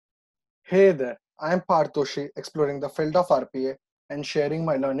Hey there, I am Parthoshi, exploring the field of RPA and sharing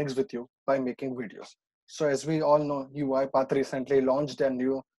my learnings with you by making videos. So, as we all know, UiPath recently launched their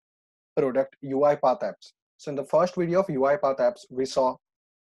new product, UiPath Apps. So, in the first video of UiPath Apps, we saw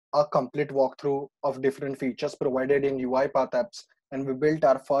a complete walkthrough of different features provided in UiPath Apps, and we built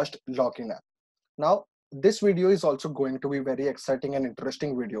our first login app. Now, this video is also going to be very exciting and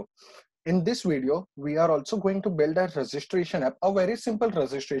interesting video. In this video, we are also going to build a registration app, a very simple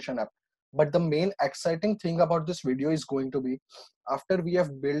registration app. But the main exciting thing about this video is going to be after we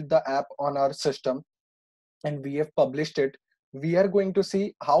have built the app on our system and we have published it, we are going to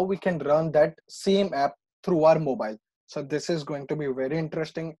see how we can run that same app through our mobile. So this is going to be very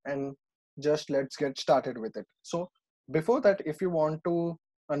interesting, and just let's get started with it. So before that, if you want to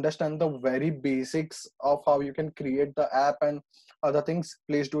understand the very basics of how you can create the app and other things,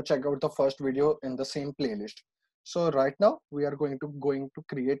 please do check out the first video in the same playlist. So right now we are going to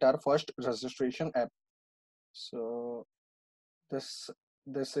create our first registration app. So this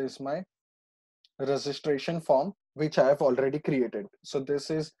this is my registration form which I have already created. So this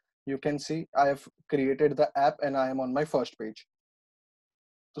is, you can see I have created the app and I am on my first page.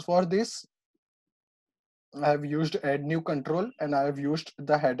 So for this I have used add new control and I have used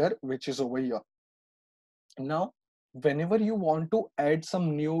the header which is over here. Now whenever you want to add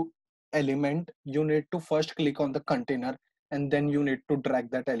some new element, you need to first click on the container and then you need to drag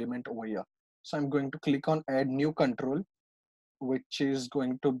that element over here. So I'm going to click on add new control, which is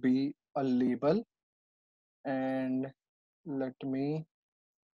going to be a label, and let me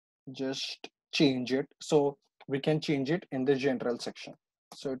just change it. So we can change it in the general section.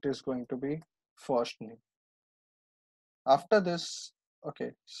 So it is going to be first name. After this,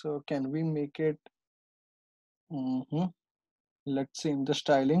 okay, so can we make it, let's see in the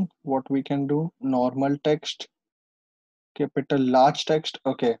styling, what we can do, normal text, capital large text.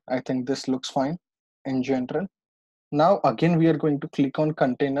 Okay, I think this looks fine in general. Now again, we are going to click on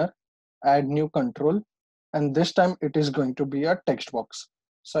container, add new control, and this time it is going to be a text box.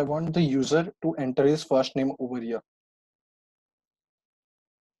 So I want the user to enter his first name over here.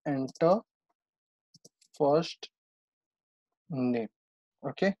 Enter first name.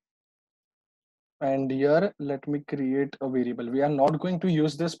 Okay, and here let me create a variable. We are not going to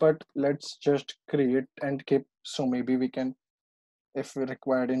use this, but let's just create and keep, so maybe we can if we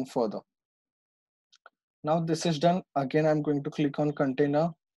required in further. Now this is done. Again, I'm going to click on container.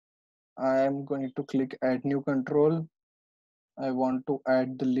 I am going to click add new control. I want to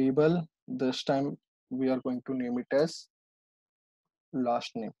add the label. This time we are going to name it as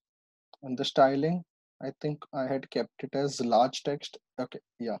last name. And the styling, I think I had kept it as large text. Okay,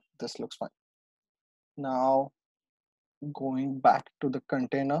 yeah, this looks fine. Now going back to the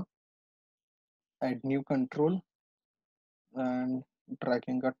container, add new control and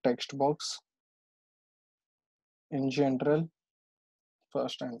dragging a text box in general.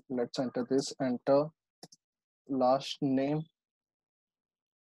 First, and let's enter this, enter last name,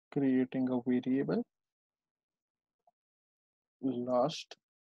 creating a variable last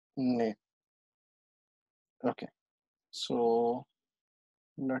name. Okay, so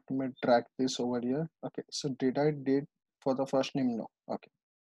let me drag this over here. Okay, so did I did for the first name? No. Okay,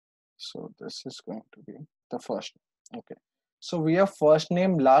 so this is going to be the first name. Okay, so we have first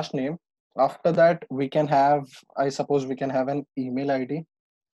name, last name. After that we can have, I suppose we can have an email ID.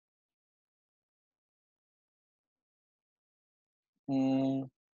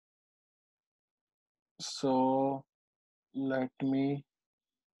 So let me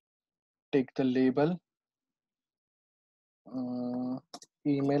take the label, uh,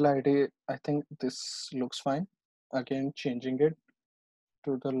 email ID. I think this looks fine. Again, changing it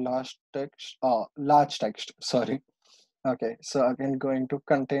to the last text, large text, sorry. Okay, so again going to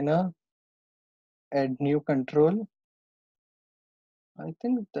container, add new control. I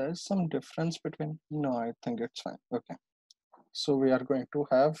think there's some difference between, no, I think it's fine. Okay, so we are going to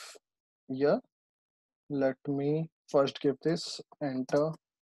have here, let me first give this enter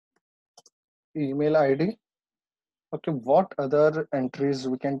email ID. Okay, what other entries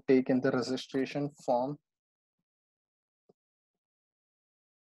we can take in the registration form?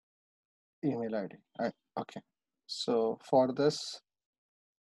 Email ID. Okay, so for this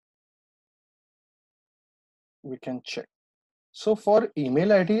we can check. So for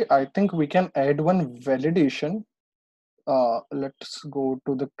email ID, I think we can add one validation. Let's go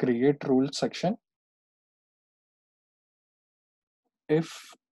to the create rule section.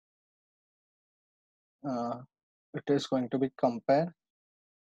 If it is going to be compare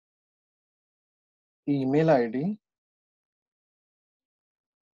email ID.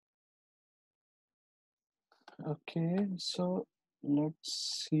 Okay, so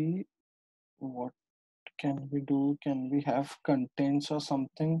let's see. What can we do? Can we have contents or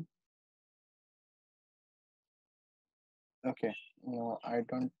something? Okay, no, I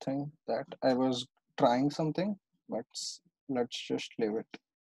don't think that. I was trying something, but let's just leave it.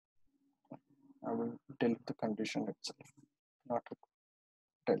 I will delete the condition itself, not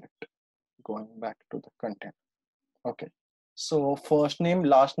delete. Going back to the content. Okay. So first name,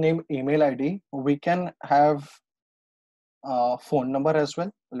 last name, email ID. We can have phone number as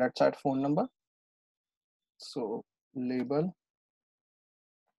well. Let's add phone number. So label,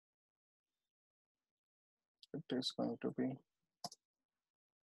 it is going to be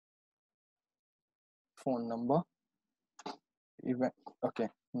phone number. Event. Okay,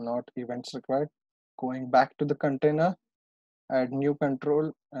 not events required. Going back to the container, add new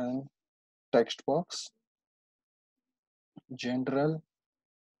control and text box, general,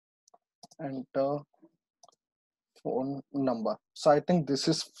 enter phone number. So I think this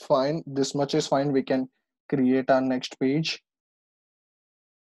is fine. This much is fine. We can create our next page.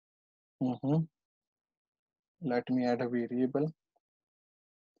 Let me add a variable,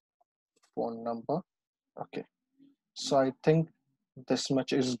 phone number. Okay. So I think this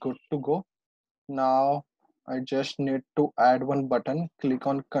much is good to go. Now I just need to add one button. Click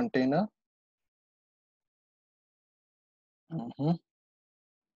on container.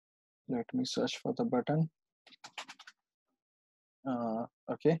 Let me search for the button.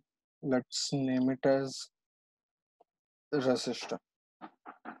 Okay, let's name it as resistor,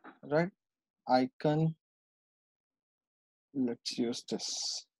 right? Icon, let's use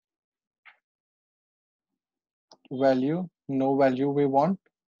this. Value, no value we want.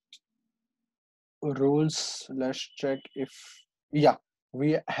 Rules, let's check if, yeah,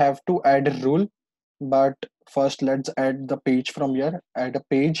 we have to add a rule, but first let's add the page from here. Add a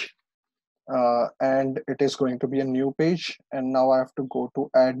page, and it is going to be a new page. And now I have to go to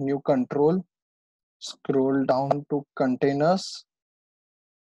add new control, scroll down to containers,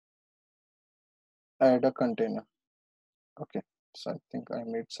 add a container. Okay, so I think I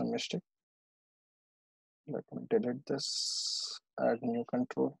made some mistake. Let me delete this, add new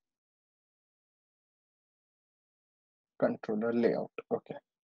control, controller layout. Okay,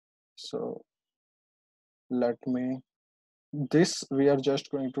 so let me, this we are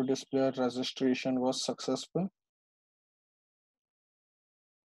just going to display registration was successful.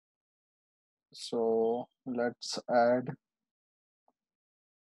 So let's add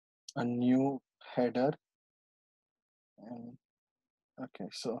a new header. And okay,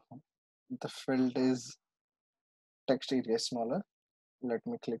 so the field is text area smaller. Let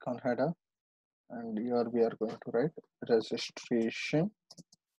me click on header, and here we are going to write registration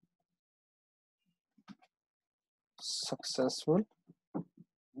successful.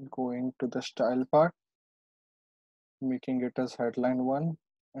 Going to the style part, making it as headline 1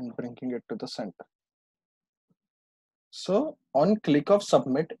 and bringing it to the center. So on click of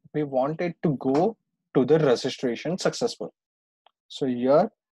submit, we want it to go to the registration successful. So here,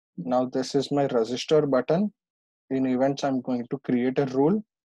 now this is my register button. In events, I'm going to create a rule,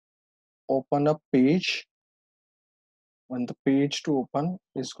 open a page. When the page to open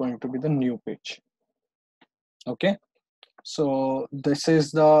is going to be the new page. Okay. So this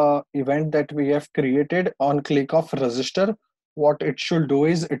is the event that we have created on click of register. What it should do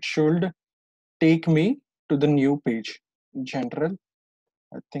is it should take me to the new page. General,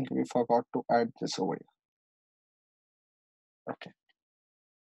 I think we forgot to add this over here. Okay,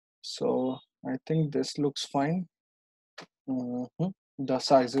 so I think this looks fine. The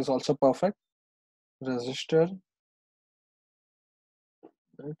size is also perfect. Register,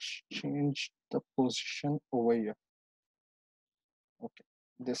 let's change the position over here. Okay,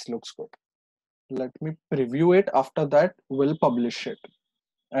 this looks good. Let me preview it. After that, we'll publish it.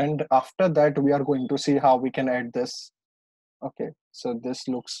 And after that, we are going to see how we can add this. Okay, so this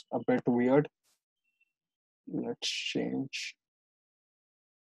looks a bit weird. Let's change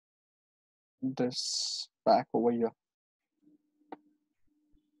this back over here.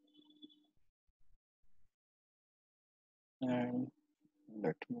 And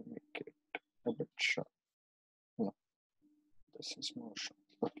let me make it a bit short. No, this is more short.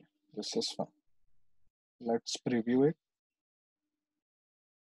 Okay, this is fine. Let's preview it.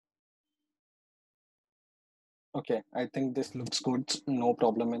 Okay, I think this looks good. No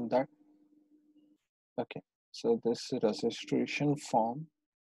problem in that. Okay, so this registration form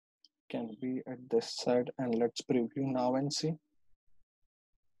can be at this side, and let's preview now and see.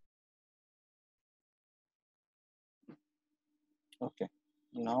 Okay,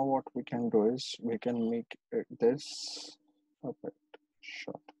 now what we can do is we can make it this a bit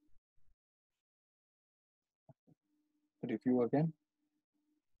short. Preview again.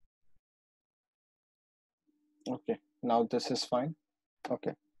 Okay, now this is fine.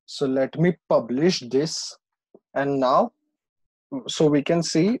 Okay, so let me publish this, and now so we can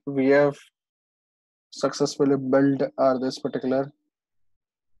see we have successfully built this particular.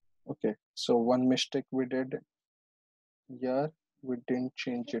 Okay, so one mistake we did here, we didn't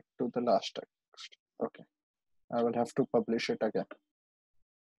change it to the last text. Okay, I will have to publish it again.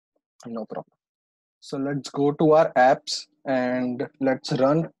 No problem. So let's go to our apps and let's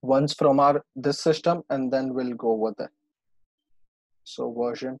run once from our this system and then we'll go over there. So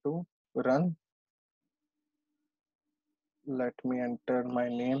version 2, run. Let me enter my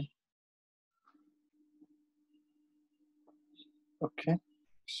name. Okay,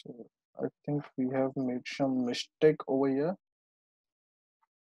 so I think we have made some mistake over here.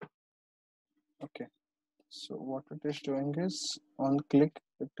 Okay, so what it is doing is on click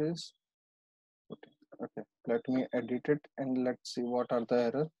it is okay. Okay, let me edit it and let's see what are the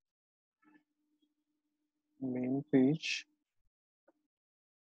error. Main page,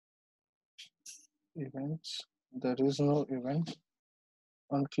 events, there is no event.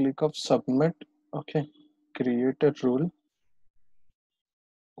 On click of submit, okay, create a rule,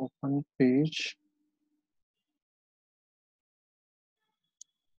 open page,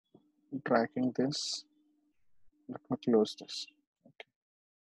 dragging this, let me close this. Okay,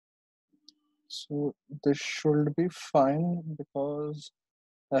 so this should be fine because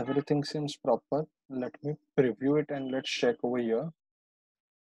everything seems proper. Let me preview it and let's check over here.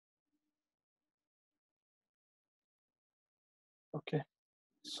 Okay,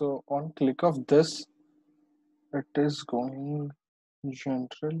 so on click of this, it is going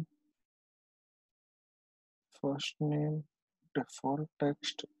general, first name, default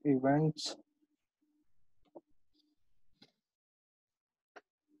text, events.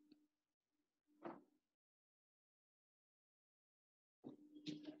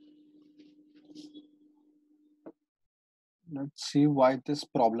 Let's see why this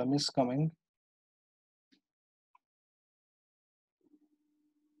problem is coming.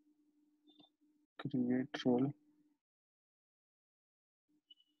 Create role,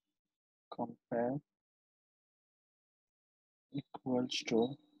 compare equals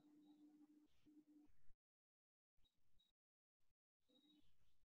to.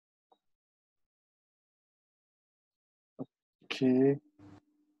 Okay.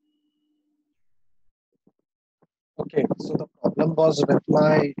 Okay, so the problem was with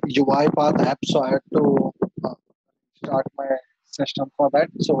my UiPath app, so I had to uh, start my system for that.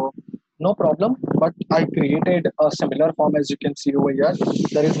 So no problem, but I created a similar form as you can see over here.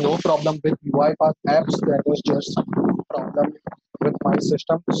 There is no problem with UiPath apps. There was just problem with my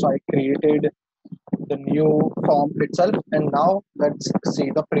system. So I created the new form itself, and now let's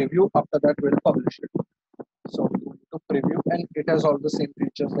see the preview. After that, we'll publish it. So go to preview, and it has all the same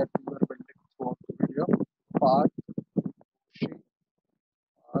features that we were building throughout the video. Path, shape,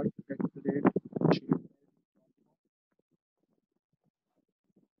 art, template, shape,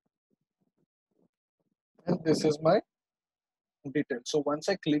 and this is my detail. So once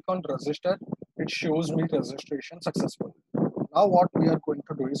I click on register, it shows me registration successful. Now what we are going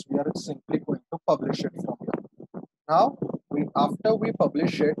to do is we are simply going to publish it from here. Now after we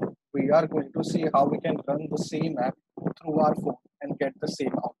publish it, we are going to see how we can run the same app through our phone and get the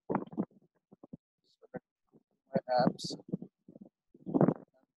same output. So let my apps.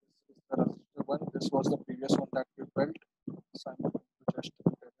 This is the register one. This was the previous one that we built. So I'm going to just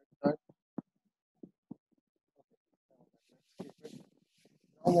delete that. Let's keep it.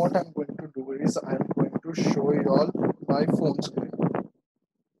 Now what I'm going to do is I'm going to show you all my phone screen.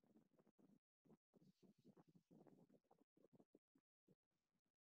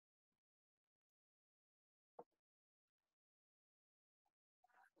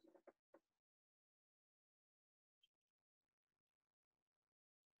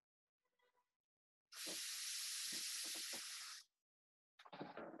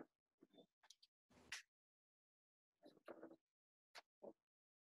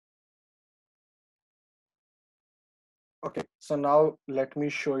 Okay, so now let me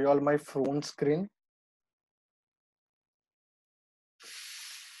show you all my phone screen.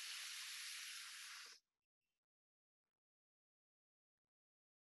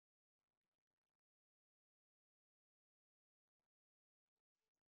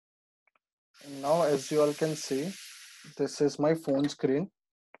 And now as you all can see, this is my phone screen,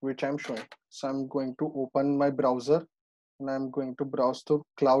 which I'm showing. So I'm going to open my browser and I'm going to browse to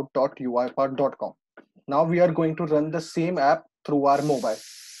cloud.uipath.com. Now we are going to run the same app through our mobile.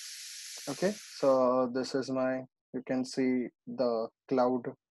 Okay, so this is my, you can see the cloud.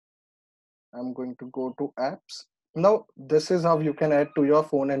 I'm going to go to apps. Now this is how you can add to your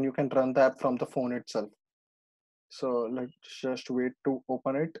phone and you can run the app from the phone itself. So let's just wait to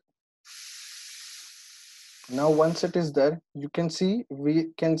open it. Now once it is there, you can see,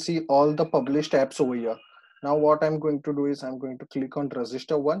 we can see all the published apps over here. Now what I'm going to do is I'm going to click on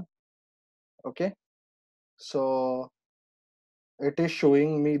register one. Okay, so it is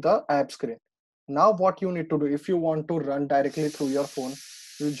showing me the app screen. Now what you need to do, if you want to run directly through your phone,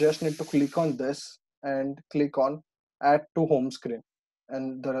 you just need to click on this and click on add to home screen,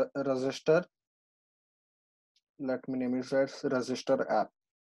 and the register, let me name it as register app.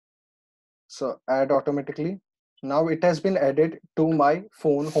 So add automatically. Now it has been added to my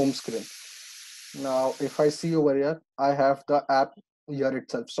phone home screen. Now if I see over here, I have the app here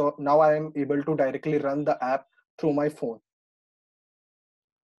itself. So now I am able to directly run the app through my phone.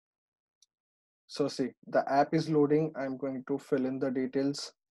 So see, the app is loading. I'm going to fill in the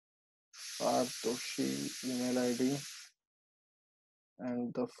details. Toshi, email ID,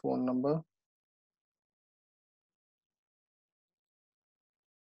 and the phone number,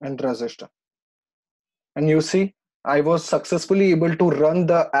 and register. And you see, I was successfully able to run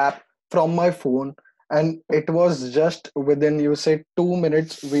the app from my phone, and it was just within, you say, 2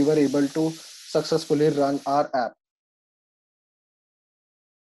 minutes, we were able to successfully run our app.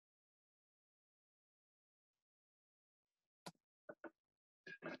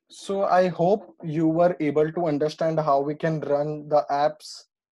 So I hope you were able to understand how we can run the apps.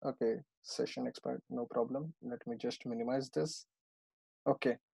 Okay, session expired, no problem. Let me just minimize this.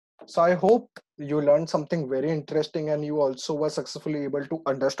 Okay, so I hope you learned something very interesting and you also were successfully able to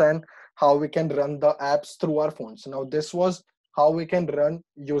understand how we can run the apps through our phones. Now, this was how we can run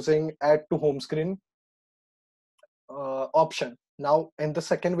using add to home screen option. Now, in the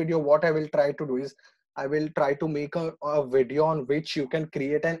second video, what I will try to do is I will try to make a video on which you can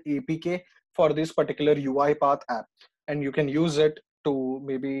create an APK for this particular UiPath app, and you can use it to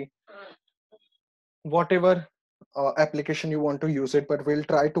maybe whatever application you want to use it, but we'll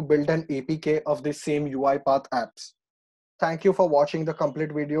try to build an APK of the same UiPath apps. Thank you for watching the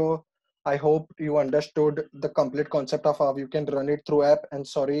complete video. I hope you understood the complete concept of how you can run it through app, and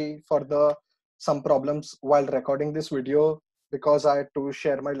sorry for the some problems while recording this video because I had to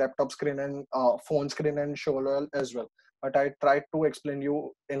share my laptop screen and phone screen and show as well. But I tried to explain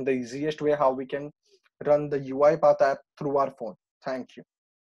you in the easiest way how we can run the UiPath app through our phone. Thank you.